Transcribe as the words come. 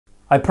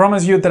I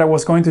promised you that I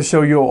was going to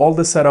show you all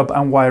the setup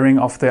and wiring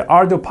of the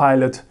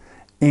Ardupilot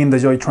in the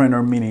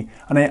Joytrainer Mini.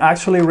 And I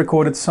actually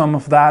recorded some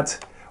of that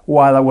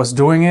while I was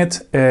doing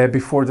it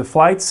before the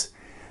flights,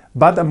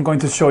 but I'm going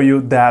to show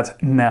you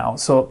that now.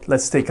 So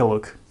let's take a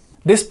look.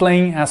 This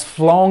plane has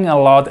flown a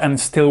lot and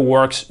still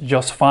works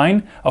just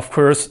fine. Of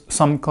course,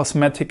 some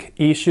cosmetic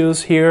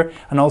issues here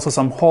and also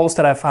some holes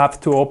that I've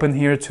had to open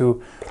here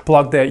to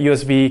plug the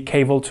USB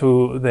cable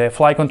to the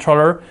flight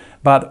controller.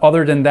 But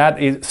other than that,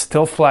 it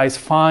still flies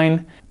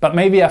fine. But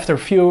maybe after a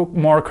few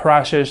more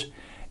crashes,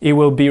 it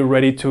will be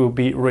ready to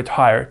be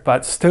retired,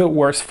 but still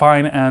works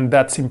fine, and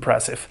that's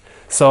impressive.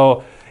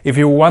 So if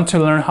you want to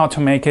learn how to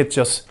make it,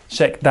 just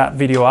check that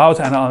video out,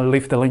 and I'll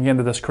leave the link in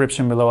the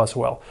description below as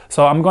well.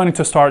 So I'm going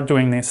to start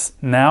doing this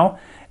now,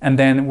 and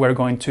then we're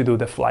going to do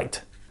the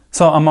flight.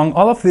 So among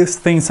all of these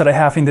things that I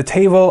have in the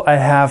table, I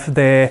have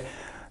the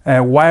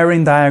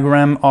wiring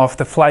diagram of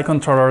the flight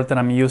controller that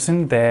I'm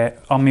using, the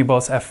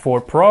Omnibus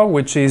F4 Pro,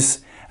 which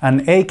is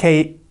an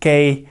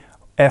AKK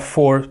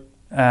F4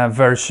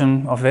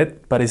 version of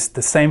it, but it's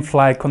the same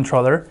flight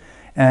controller.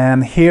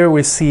 And here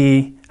we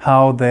see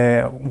how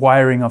the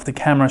wiring of the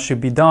camera should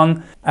be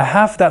done. I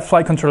have that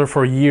flight controller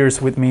for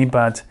years with me,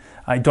 but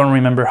I don't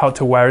remember how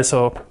to wire,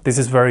 so this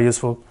is very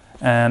useful.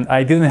 And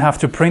I didn't have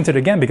to print it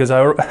again because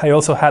I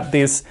also had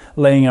this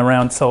laying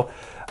around. So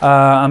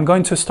I'm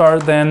going to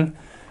start then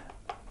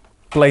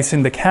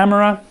placing the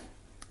camera.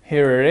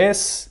 Here it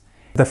is,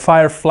 the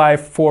Firefly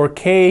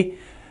 4K,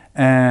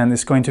 and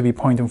it's going to be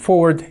pointing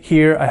forward.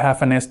 Here I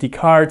have an SD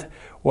card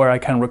where I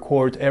can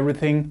record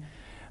everything.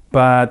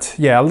 But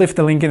yeah, I'll leave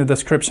the link in the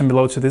description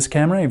below to this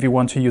camera if you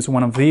want to use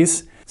one of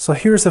these. So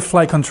here's the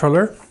flight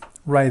controller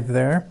right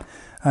there.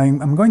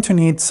 I'm going to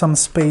need some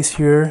space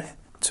here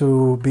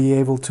to be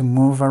able to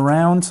move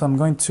around. So I'm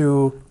going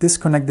to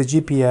disconnect the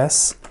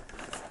GPS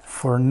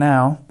for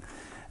now.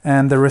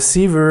 And the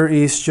receiver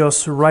is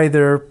just right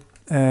there,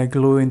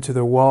 glued into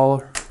the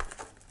wall.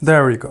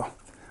 There we go.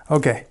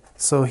 Okay,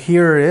 so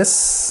here it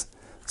is.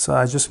 So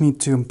I just need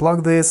to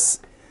unplug this.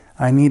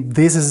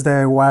 This is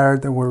the wire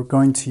that we're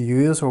going to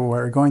use or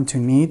we're going to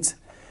need.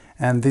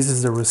 And this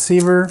is the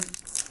receiver.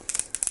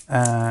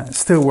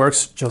 Still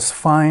works just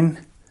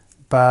fine,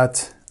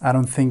 but I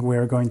don't think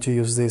we're going to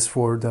use this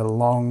for the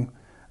long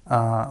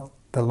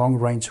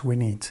range we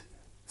need.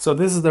 So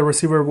this is the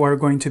receiver we're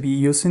going to be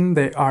using,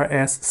 the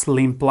RS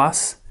Slim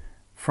Plus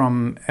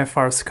from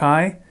FR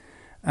Sky.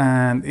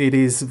 And it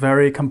is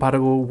very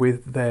compatible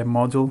with the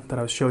module that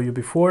I'll show you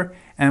before.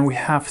 And we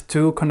have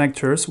two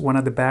connectors, one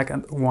at the back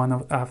and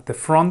one at the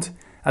front.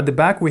 At the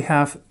back we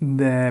have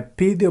the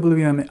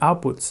PWM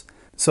outputs.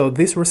 So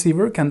this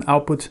receiver can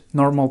output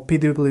normal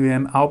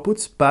PWM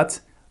outputs,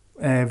 but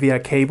via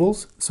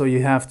cables. So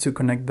you have to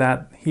connect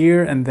that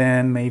here and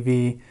then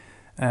maybe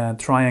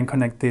try and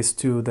connect this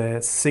to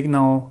the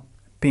signal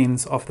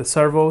pins of the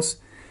servos.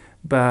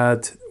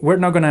 But we're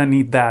not gonna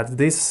need that.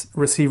 This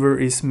receiver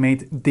is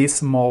made this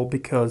small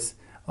because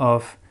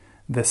of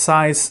the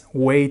size,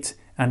 weight,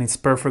 and it's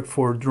perfect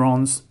for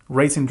drones,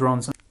 racing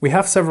drones. We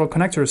have several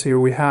connectors here.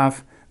 We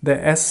have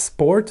the S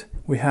port,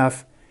 we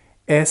have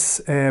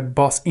S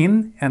bus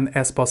in and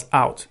S bus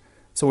out.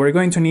 So we're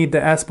going to need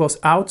the S bus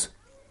out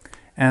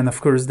and of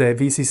course the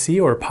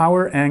VCC or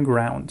power and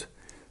ground.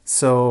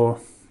 So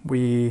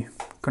we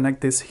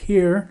connect this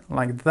here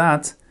like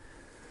that.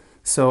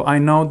 So I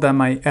know that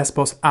my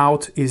S-bus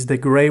out is the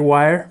gray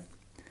wire,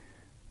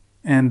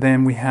 and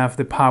then we have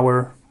the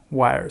power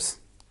wires,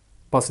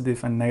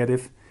 positive and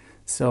negative.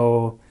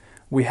 So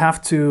we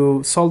have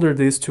to solder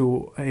this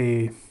to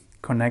a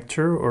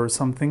connector or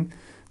something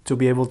to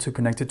be able to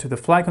connect it to the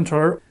flight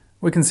controller.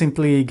 We can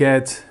simply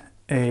get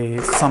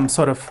some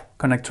sort of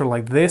connector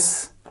like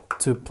this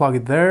to plug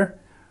it there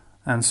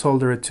and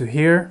solder it to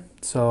here.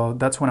 So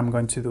that's what I'm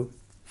going to do.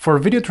 For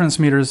video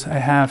transmitters, I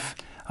have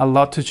a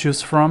lot to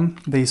choose from.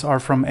 These are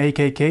from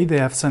AKK. They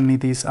have sent me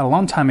these a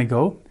long time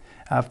ago.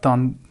 I've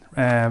done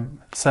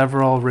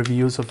several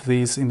reviews of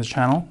these in the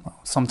channel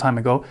some time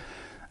ago.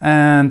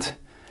 And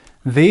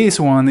this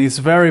one is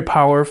very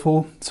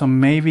powerful. So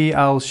maybe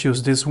I'll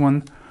choose this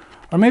one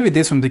or maybe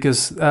this one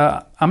because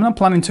I'm not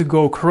planning to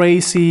go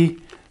crazy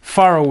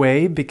far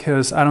away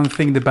because I don't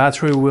think the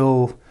battery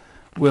will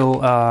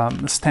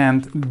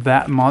stand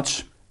that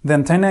much. The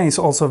antenna is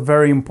also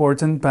very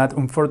important, but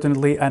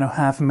unfortunately I don't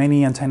have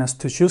many antennas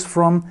to choose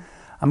from.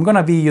 I'm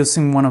gonna be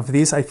using one of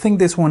these. I think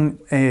this one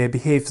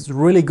behaves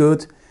really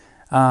good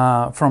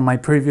from my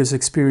previous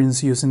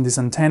experience using this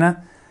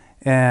antenna.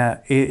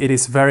 It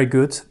is very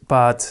good,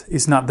 but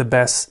it's not the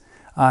best.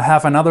 I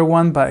have another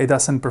one, but it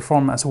doesn't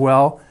perform as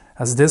well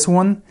as this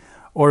one.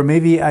 Or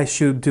maybe I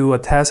should do a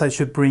test. I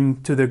should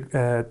bring to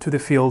the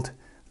field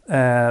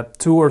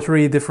 2 or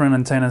 3 different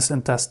antennas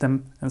and test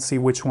them and see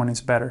which one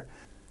is better.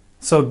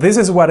 So this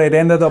is what it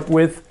ended up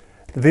with,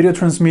 the video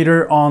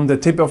transmitter on the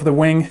tip of the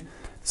wing.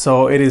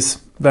 So it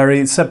is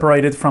very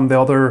separated from the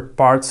other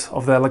parts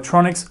of the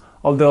electronics,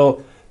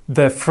 although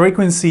the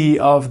frequency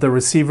of the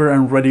receiver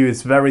and radio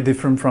is very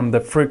different from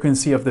the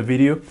frequency of the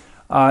video.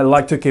 I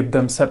like to keep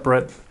them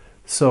separate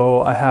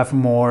so I have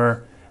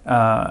more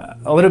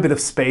a little bit of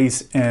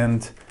space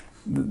and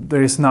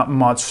there is not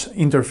much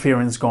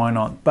interference going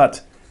on,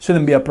 but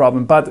shouldn't be a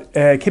problem. But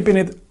keeping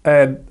it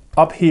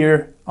up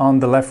here on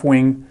the left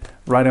wing,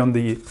 right on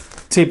the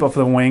tip of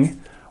the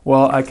wing,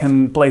 well, I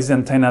can place the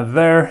antenna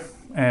there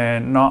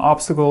and no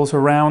obstacles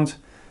around.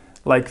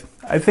 Like,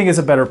 I think it's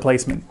a better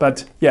placement.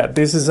 But yeah,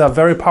 this is a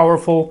very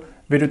powerful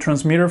video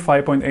transmitter,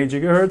 5.8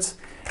 gigahertz.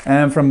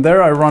 And from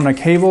there I run a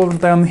cable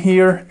down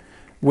here,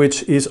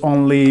 which is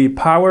only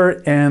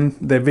power and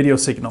the video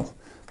signal.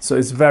 So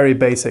it's very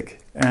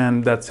basic,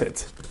 and that's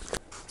it.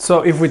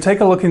 So if we take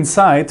a look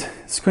inside,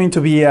 it's going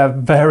to be a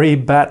very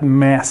bad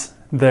mess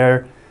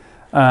there.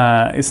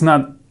 It's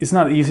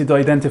not easy to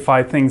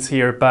identify things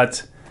here,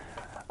 but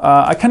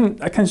I can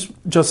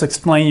just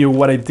explain you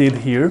what I did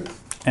here,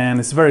 and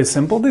it's very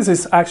simple. This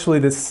is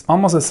actually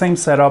almost the same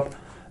setup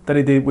that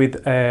I did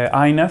with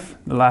INEF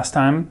the last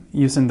time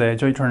using the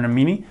Joytrainer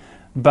Mini,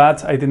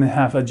 but I didn't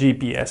have a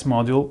GPS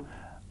module.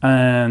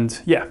 And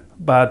yeah,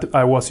 but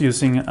I was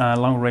using a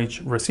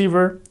long-range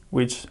receiver,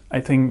 which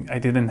I think I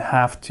didn't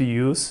have to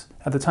use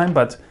at the time,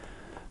 but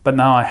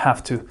now I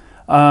have to.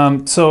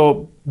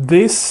 So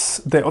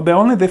the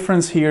only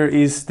difference here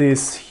is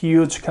this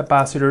huge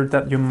capacitor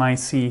that you might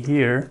see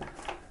here.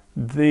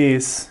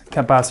 This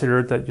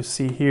capacitor that you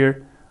see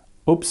here.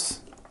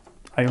 Oops,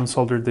 I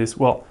unsoldered this.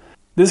 Well,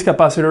 this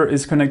capacitor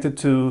is connected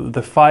to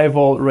the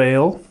 5-volt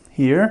rail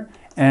here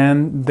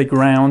and the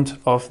ground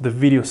of the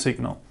video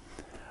signal.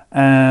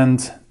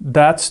 And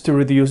that's to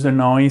reduce the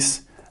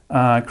noise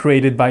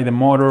created by the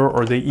motor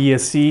or the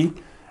ESC.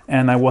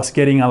 And I was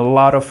getting a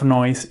lot of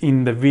noise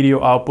in the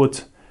video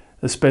output,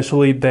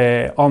 especially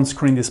the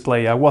on-screen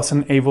display. I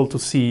wasn't able to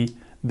see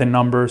the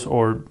numbers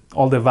or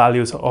all the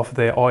values of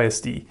the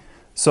OSD.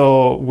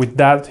 So with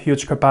that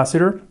huge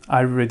capacitor,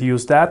 I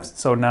reduced that.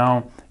 So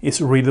now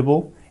it's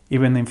readable,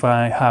 even if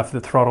I have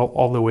the throttle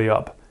all the way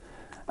up.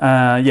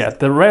 Yeah,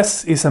 the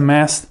rest is a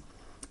mess.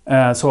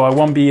 So I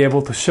won't be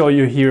able to show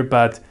you here,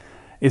 but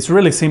it's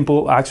really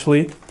simple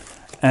actually.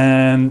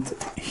 And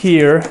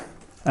here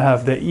I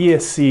have the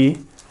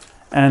ESC,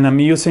 and I'm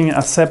using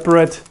a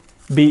separate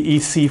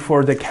BEC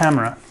for the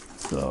camera.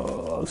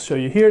 So I'll show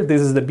you here. This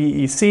is the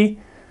BEC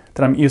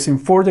that I'm using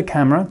for the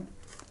camera.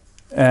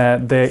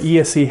 The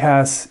ESC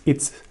has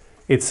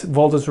its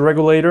voltage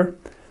regulator,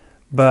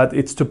 but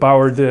it's to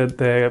power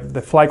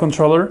the flight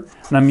controller,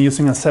 and I'm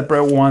using a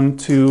separate one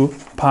to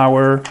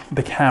power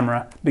the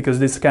camera, because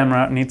this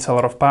camera needs a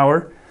lot of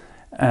power,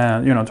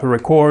 you know, to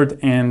record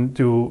and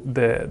do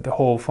the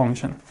whole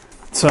function.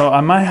 So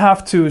I might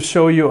have to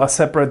show you a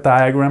separate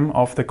diagram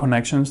of the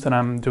connections that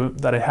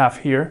I have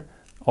here,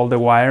 all the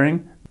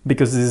wiring,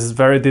 because this is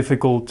very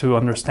difficult to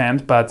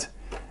understand, but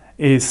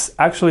it's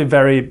actually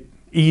very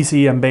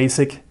easy and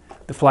basic.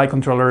 The flight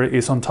controller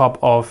is on top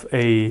of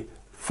a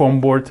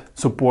foam board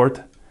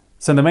support.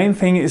 So the main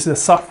thing is the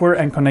software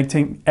and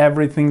connecting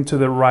everything to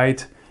the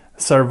right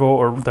servo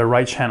or the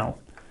right channel.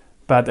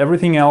 But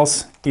everything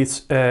else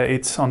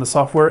it's on the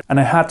software, and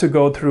I had to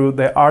go through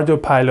the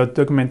Ardupilot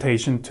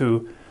documentation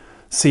to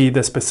see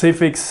the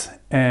specifics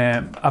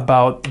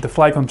about the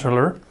flight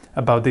controller,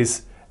 about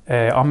this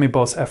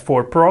Omnibus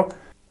F4 Pro,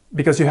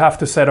 because you have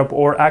to set up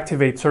or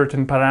activate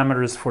certain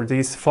parameters for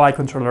this flight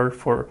controller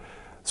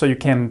so you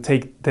can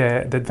take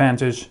the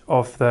advantage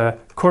of the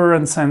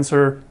current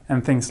sensor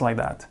and things like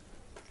that.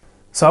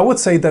 So I would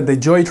say that the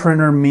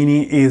Joytrainer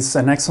Mini is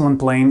an excellent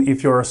plane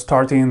if you're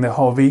starting in the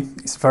hobby.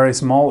 It's very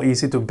small,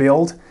 easy to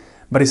build,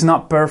 but it's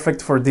not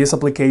perfect for this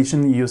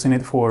application, using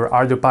it for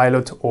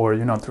Ardupilot or,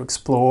 you know, to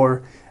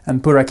explore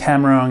and put a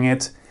camera on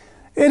it.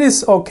 It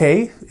is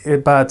okay,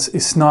 but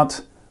it's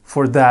not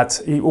for that.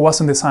 It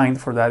wasn't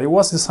designed for that. It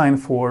was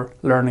designed for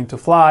learning to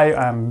fly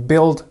and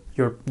build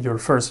your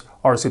first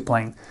RC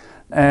plane.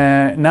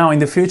 Now in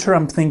the future,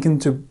 I'm thinking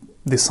to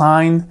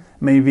design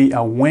maybe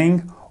a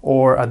wing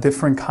or a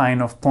different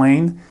kind of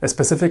plane,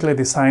 specifically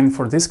designed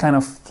for this kind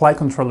of flight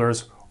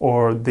controllers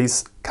or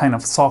this kind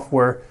of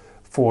software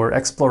for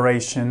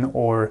exploration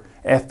or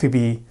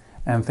FPV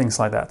and things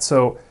like that.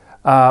 So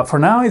for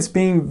now, it's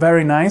being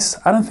very nice.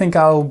 I don't think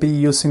I'll be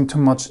using too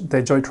much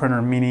the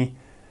Joytrainer Mini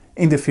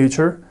in the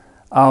future.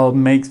 I'll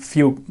make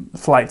few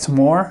flights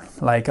more,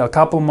 like a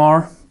couple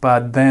more,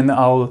 but then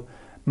I'll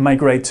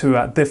migrate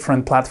to a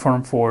different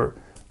platform for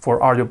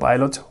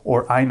Ardupilot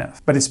or INEF.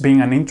 But it's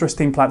being an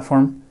interesting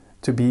platform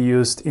to be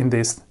used in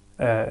this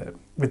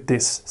with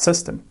this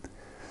system.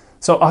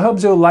 So I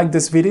hope you like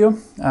this video.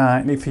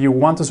 If you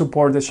want to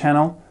support the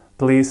channel,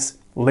 please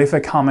leave a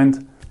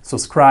comment,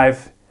 subscribe,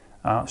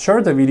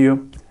 share the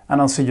video,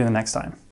 and I'll see you the next time.